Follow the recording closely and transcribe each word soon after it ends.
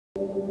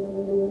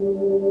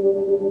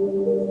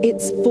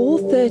It's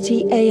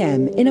 4:30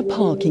 a.m. in a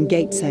park in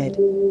Gateshead.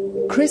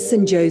 Chris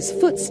and Joe's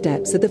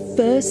footsteps are the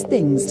first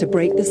things to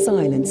break the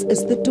silence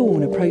as the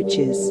dawn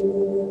approaches.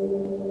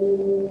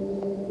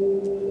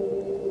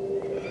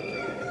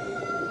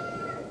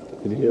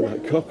 Can you hear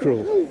that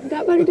cockerel? Oh,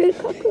 that one did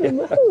cockerel.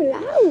 Yeah. Oh,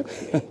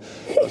 loud.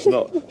 That's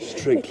not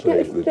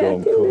strictly the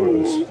dawn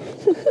chorus.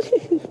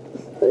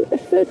 It's the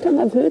first time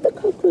I've heard the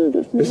cockerel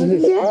this morning. Isn't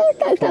it? Yeah,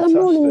 it's like a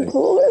morning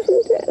chorus,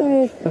 isn't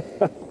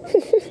it?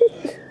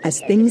 As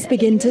things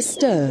begin to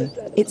stir,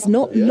 it's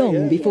not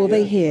long before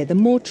they hear the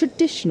more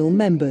traditional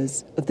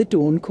members of the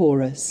dawn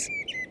chorus.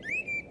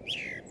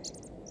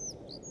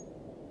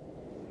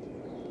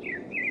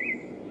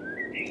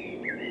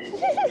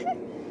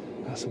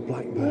 That's a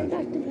blackbird.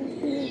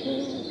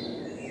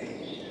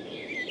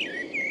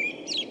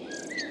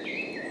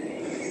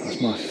 That's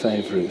my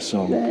favourite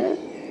song. They're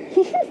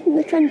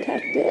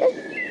fantastic.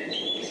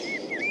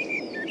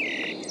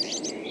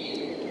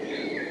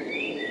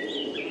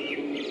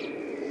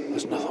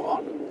 There's another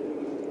one.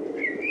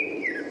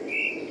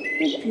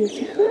 It's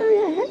beautiful,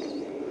 yeah.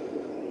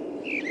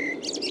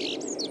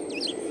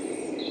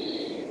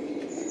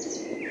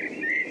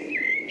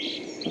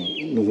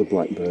 Another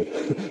blackbird.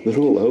 They're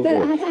all over. But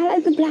I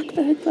like the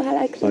blackbird, but I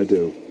like them. I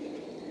do.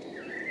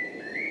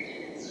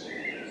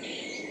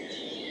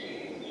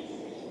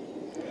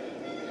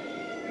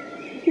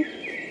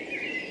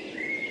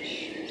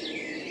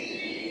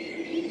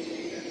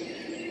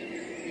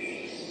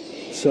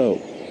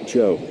 So,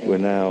 Joe, we're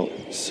now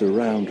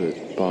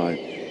surrounded by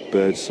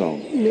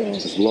birdsong.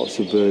 Yes. There's lots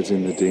of birds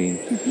in the Dean.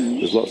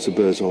 There's lots of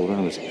birds all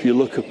around us. If you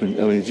look up,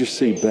 you just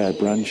see bare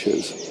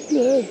branches.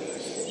 Yeah.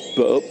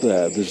 But up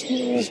there,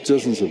 there's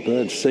dozens of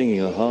birds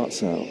singing their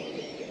hearts out.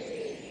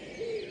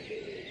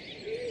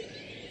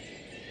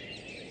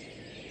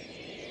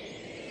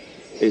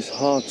 It's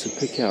hard to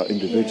pick out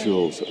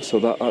individuals, so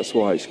that's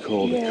why it's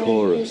called a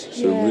chorus. It's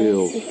a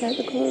real... It's like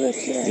a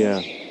chorus,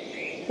 Yeah.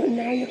 But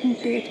now you can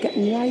see it's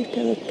getting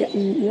lighter, it's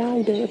getting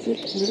louder, it's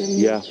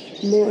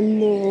getting more and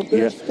more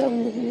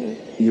birdsong, isn't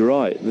it? You're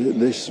right,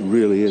 this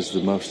really is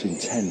the most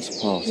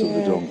intense part of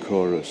the dawn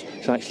chorus.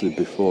 It's actually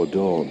before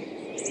dawn.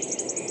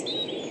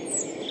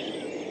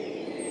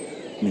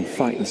 And in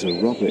fact, there's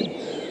a robin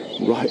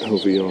right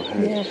over your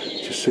head,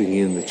 just singing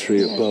in the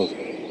tree above.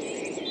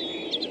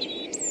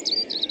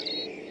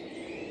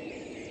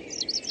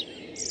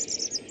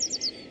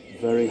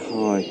 Very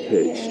high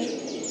pitched,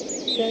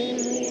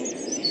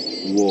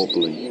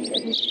 warbling.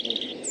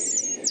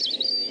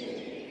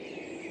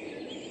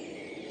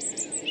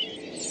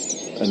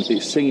 And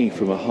it's singing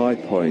from a high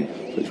point,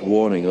 so it's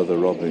warning other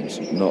robins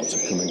not to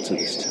come into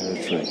this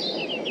territory.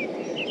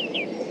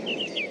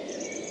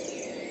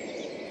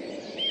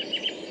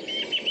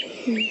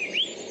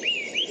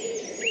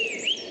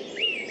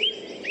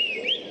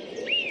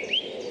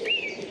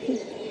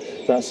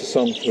 That's a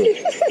song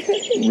thrush.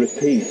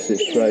 Repeats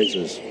its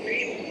phrases.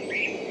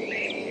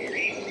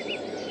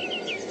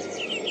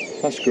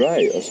 That's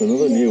great. That's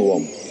another new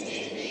one.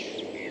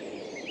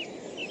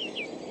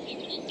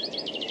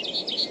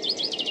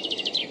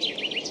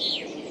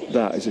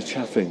 That is a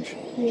chaffinch.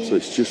 So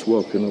it's just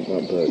woken up,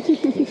 that bird.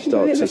 It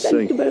starts to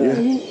sing.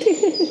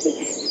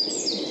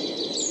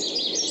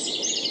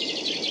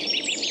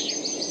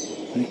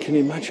 And can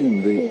you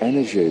imagine the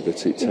energy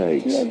that it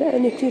takes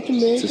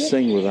to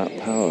sing with that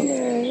power?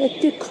 Yeah,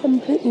 it's just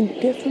completely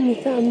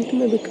different sound to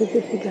me because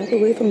it's like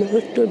away from the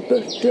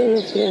hustle-bustle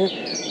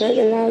of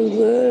the loud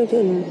words,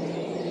 and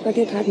I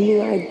just had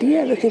no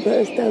idea what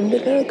it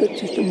sounded like.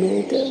 It's just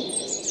amazing.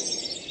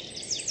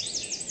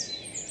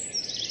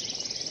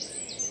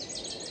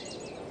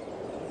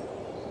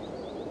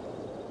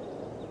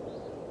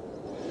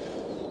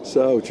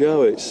 So,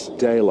 Joe, it's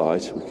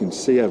daylight. We can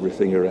see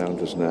everything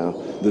around us now.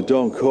 The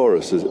dawn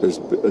chorus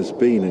has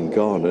been and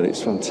gone, and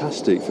it's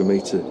fantastic for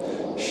me to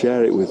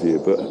share it with you.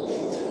 But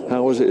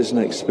how was it as an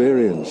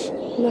experience?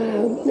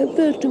 Wow.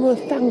 First of all,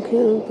 thank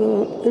you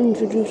for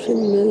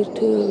introducing me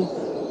to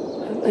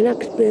an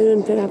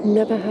experience that I've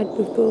never had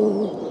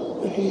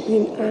before. It has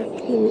been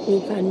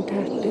absolutely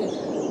fantastic.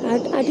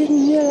 I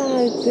didn't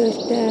realise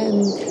that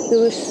there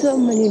were so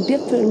many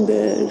different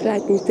birds.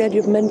 Like you said,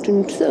 you've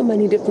mentioned so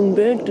many different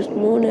birds this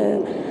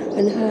morning,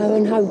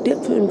 and how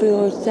different they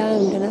all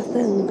sound. And I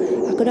think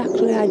I could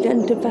actually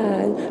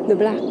identify the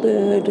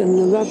blackbird and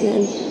the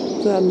robin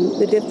from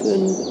the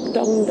different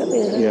songs that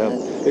they have. Yeah,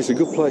 it's a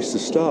good place to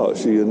start.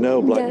 So you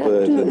know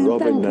blackbird and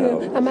robin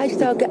now. I might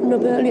start getting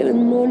up early in the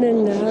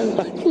morning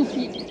now.